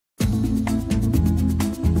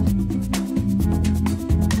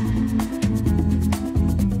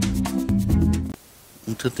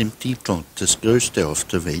Unter dem Titel Das Größte auf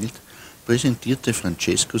der Welt präsentierte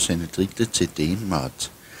Francesco seine dritte CD in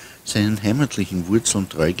Marz. Seinen heimatlichen Wurzeln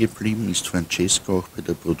treu geblieben ist Francesco auch bei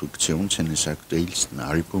der Produktion seines aktuellsten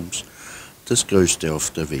Albums Das Größte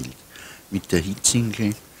auf der Welt mit der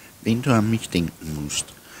Hitsingle Wenn du an mich denken musst,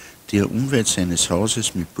 die er unweit seines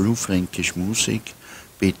Hauses mit bluefrankishmusic,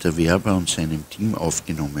 Werba und seinem Team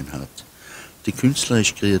aufgenommen hat. Die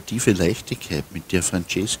künstlerisch-kreative Leichtigkeit, mit der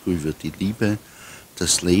Francesco über die Liebe,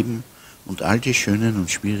 das Leben und all die schönen und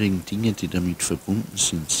schwierigen Dinge, die damit verbunden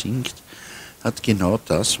sind, singt, hat genau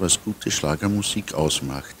das, was gute Schlagermusik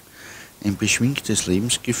ausmacht. Ein beschwingtes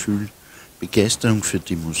Lebensgefühl, Begeisterung für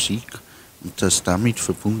die Musik und das damit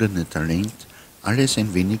verbundene Talent, alles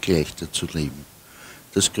ein wenig leichter zu leben.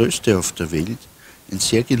 Das Größte auf der Welt, ein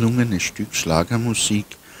sehr gelungenes Stück Schlagermusik,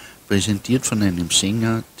 präsentiert von einem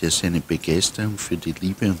Sänger, der seine Begeisterung für die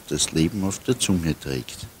Liebe und das Leben auf der Zunge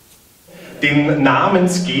trägt. Den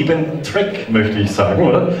namensgebenden Track, möchte ich sagen,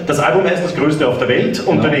 oder? Das Album heißt Das Größte auf der Welt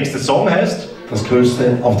und genau. Der nächste Song heißt Das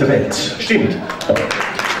Größte auf der Welt. Stimmt.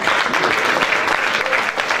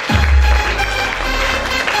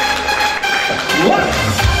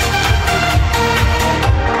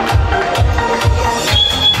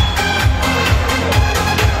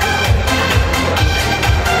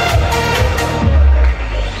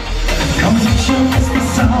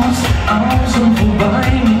 Aus und vorbei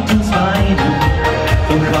mit uns beiden.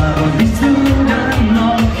 Doch warum bist du dann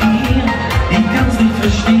noch hier? Ich kann's nicht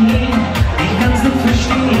verstehen, ich kann's nicht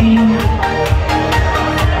verstehen.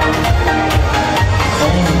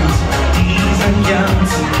 Und diesen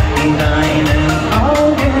Glanz in deinen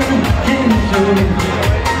Augen kennst du.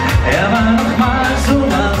 Er war noch mal so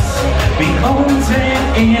nass wie unsere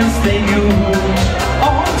erste Jugend.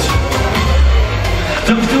 Und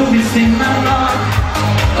doch du bist immer noch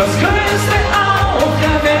das Größte auf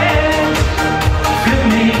der Welt für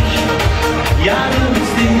mich. Ja, du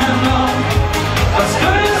bist immer noch das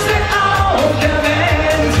Größte auf der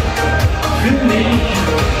Welt für mich.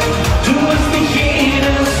 Du hast mich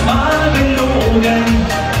jedes Mal belogen,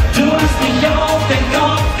 du hast mich auf den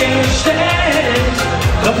Kopf gestellt,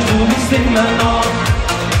 doch du bist immer noch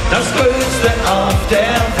das Größte auf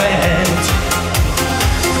der Welt.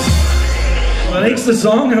 Der nächste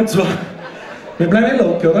Song hat zwar. Wir bleiben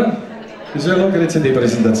locker, oder? Das ist ja eine lockere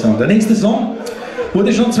CD-Präsentation. Der nächste Song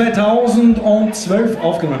wurde schon 2012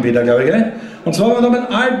 aufgenommen wieder, glaube ich. Gell? Und zwar war da beim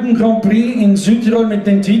Alpen Grand Prix in Südtirol mit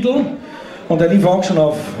dem Titel. Und der lief auch schon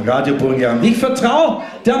auf Radioprogrammen. Ich vertraue,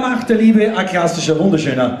 der macht der Liebe ein klassischer,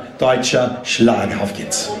 wunderschöner deutscher Schlager. Auf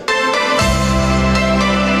geht's!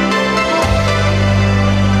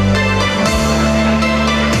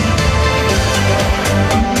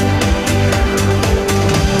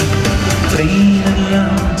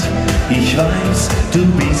 Ich weiß, du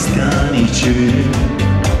bist gar nicht schön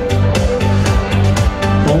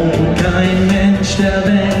und kein Mensch der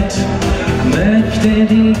Welt möchte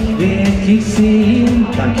dich wirklich sehen.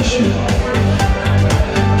 Dankeschön.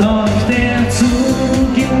 Doch der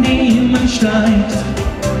Zug, in den man steigt,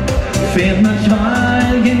 fährt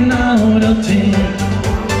manchmal genau dorthin.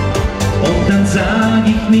 Und dann sag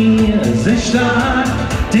ich mir, sehr stark,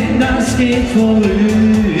 denn das geht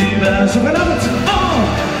vorüber. So verdammt! Oh!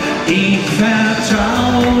 Ich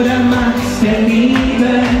vertraue der Macht der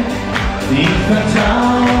Liebe, ich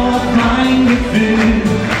vertraue auf mein Gefühl.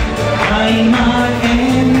 Einmal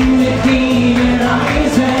endet die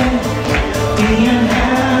Reise, die ein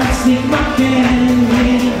Herz nicht machen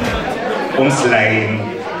will. Uns Laien,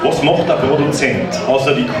 was macht der Produzent,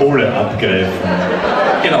 außer die Kohle abgreifen?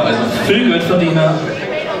 Genau, also viel Geld verdienen,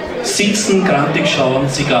 sitzen, grantig schauen,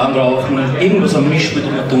 Zigarren rauchen, irgendwas am Mischpult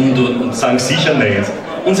immer dumm tun und sagen sicher nicht.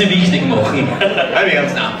 Und sie wichtig machen.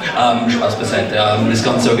 Spaß beiseite. Das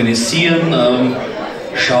Ganze organisieren,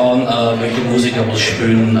 schauen, welche Musiker was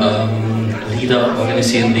spielen, Lieder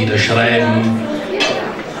organisieren, Lieder schreiben,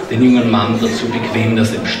 den jungen Mann dazu bequemen,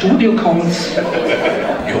 dass er im Studio kommt.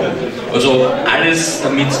 Ja. Also alles,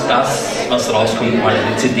 damit das, was rauskommt, mal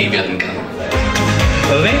eine CD werden kann.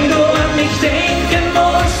 Wenn du an mich denken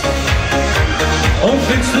musst und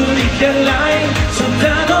fühlst du dich allein, so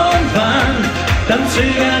dann und wann, dann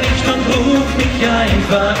zöger nicht und ruf mich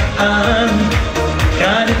einfach an,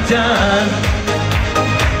 gerade dann.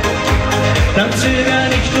 Dann zöger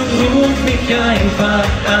nicht und ruf mich einfach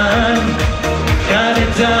an, gerade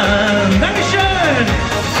dann. Dankeschön!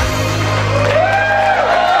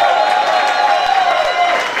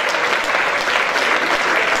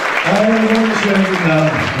 Einen wunderschönen guten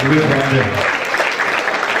Abend, liebe Freunde.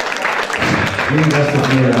 Vielen Dank für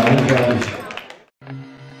mir, unglaublich.